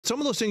some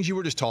of those things you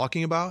were just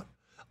talking about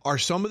are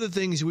some of the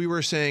things we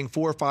were saying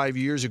 4 or 5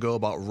 years ago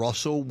about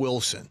Russell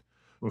Wilson,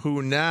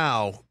 who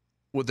now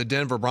with the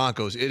Denver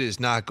Broncos, it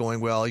is not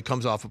going well. He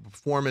comes off a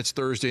performance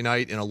Thursday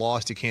night in a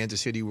loss to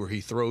Kansas City where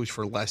he throws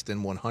for less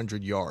than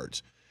 100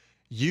 yards.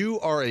 You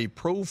are a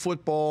Pro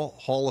Football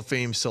Hall of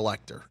Fame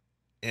selector,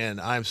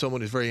 and I'm someone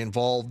who's very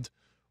involved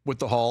with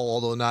the Hall,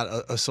 although not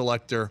a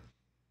selector.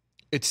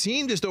 It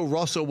seemed as though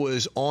Russell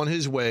was on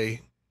his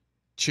way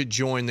to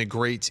join the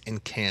greats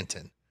in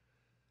Canton.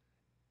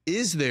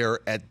 Is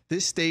there, at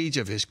this stage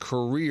of his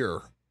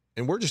career,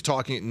 and we're just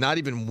talking not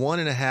even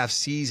 1.5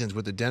 seasons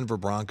with the Denver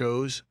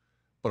Broncos,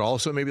 but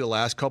also maybe the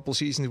last couple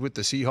seasons with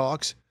the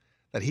Seahawks,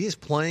 that he is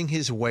playing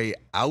his way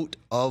out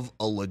of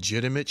a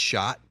legitimate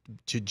shot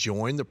to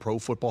join the Pro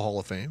Football Hall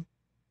of Fame?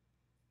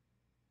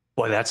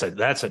 Boy, that's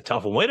a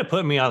tough one. Way to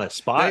put me on the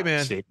spot, hey,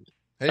 man. Steve.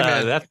 Hey,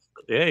 man.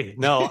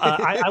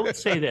 I would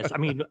say this. I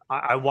mean,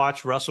 I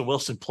watch Russell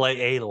Wilson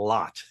play a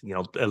lot,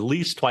 at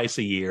least twice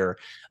a year,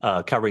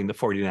 covering the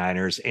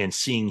 49ers and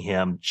seeing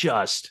him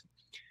just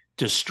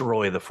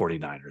destroy the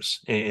 49ers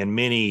in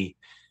many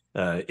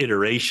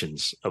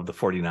iterations of the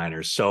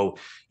 49ers. So,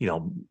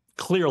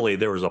 clearly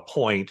there was a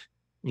point,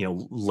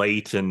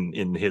 late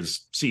in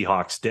his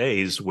Seahawks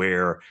days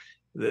where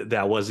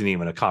that wasn't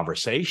even a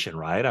conversation,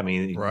 right? I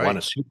mean, he won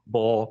a Super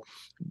Bowl,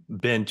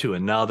 been to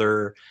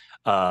another.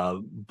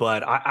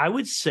 But I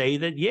would say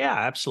that, yeah,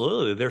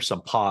 absolutely. There's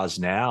some pause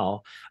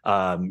now.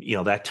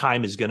 That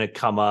time is going to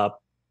come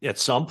up at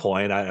some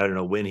point. I don't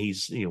know when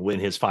when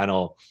his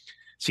final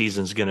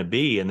season's going to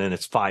be. And then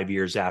it's 5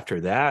 years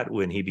after that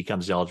when he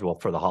becomes eligible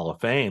for the Hall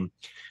of Fame.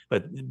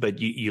 But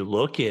you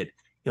look at,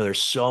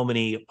 there's so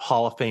many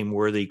Hall of Fame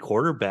worthy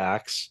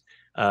quarterbacks,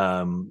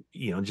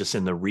 just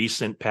in the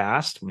recent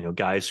past,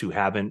 guys who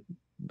haven't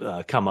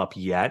come up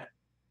yet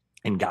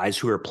and guys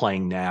who are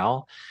playing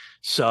now.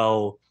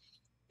 So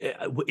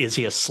is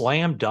he a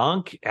slam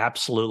dunk?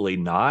 Absolutely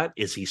not.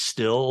 Is he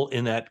still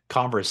in that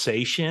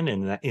conversation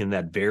and in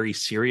that very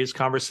serious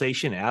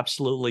conversation?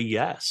 Absolutely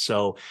yes.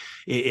 So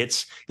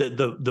it's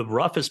the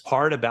roughest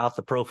part about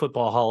the Pro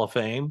Football Hall of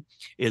Fame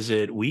is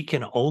that we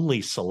can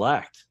only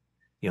select,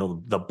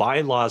 the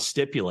bylaws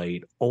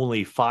stipulate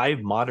only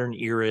 5 modern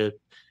era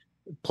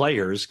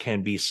players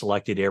can be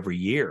selected every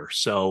year.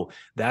 So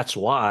that's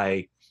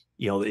why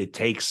it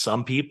takes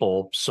some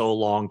people so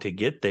long to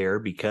get there,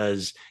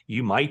 because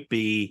you might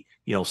be,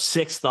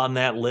 6th on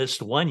that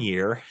list one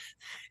year.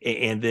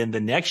 And then the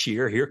next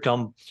year, here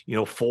come,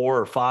 4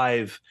 or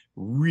 5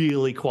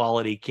 really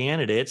quality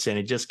candidates. And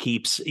it just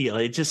keeps,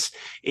 it's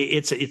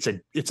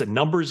a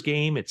numbers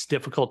game. It's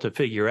difficult to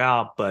figure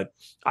out. But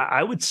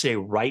I would say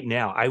right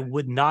now, I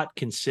would not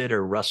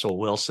consider Russell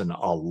Wilson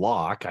a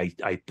lock.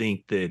 I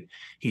think that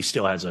he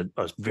still has a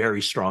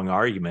very strong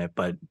argument,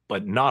 but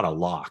not a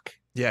lock.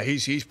 Yeah,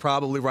 he's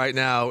probably right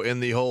now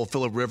in the whole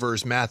Phillip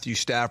Rivers, Matthew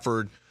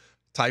Stafford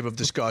type of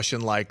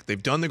discussion. Like,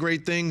 they've done the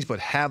great things, but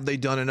have they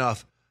done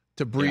enough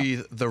to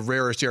breathe the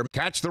rarest air?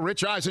 Catch the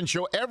Rich Eisen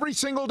Show every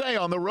single day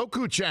on the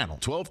Roku channel,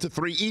 12 to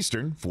 3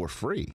 Eastern, for free.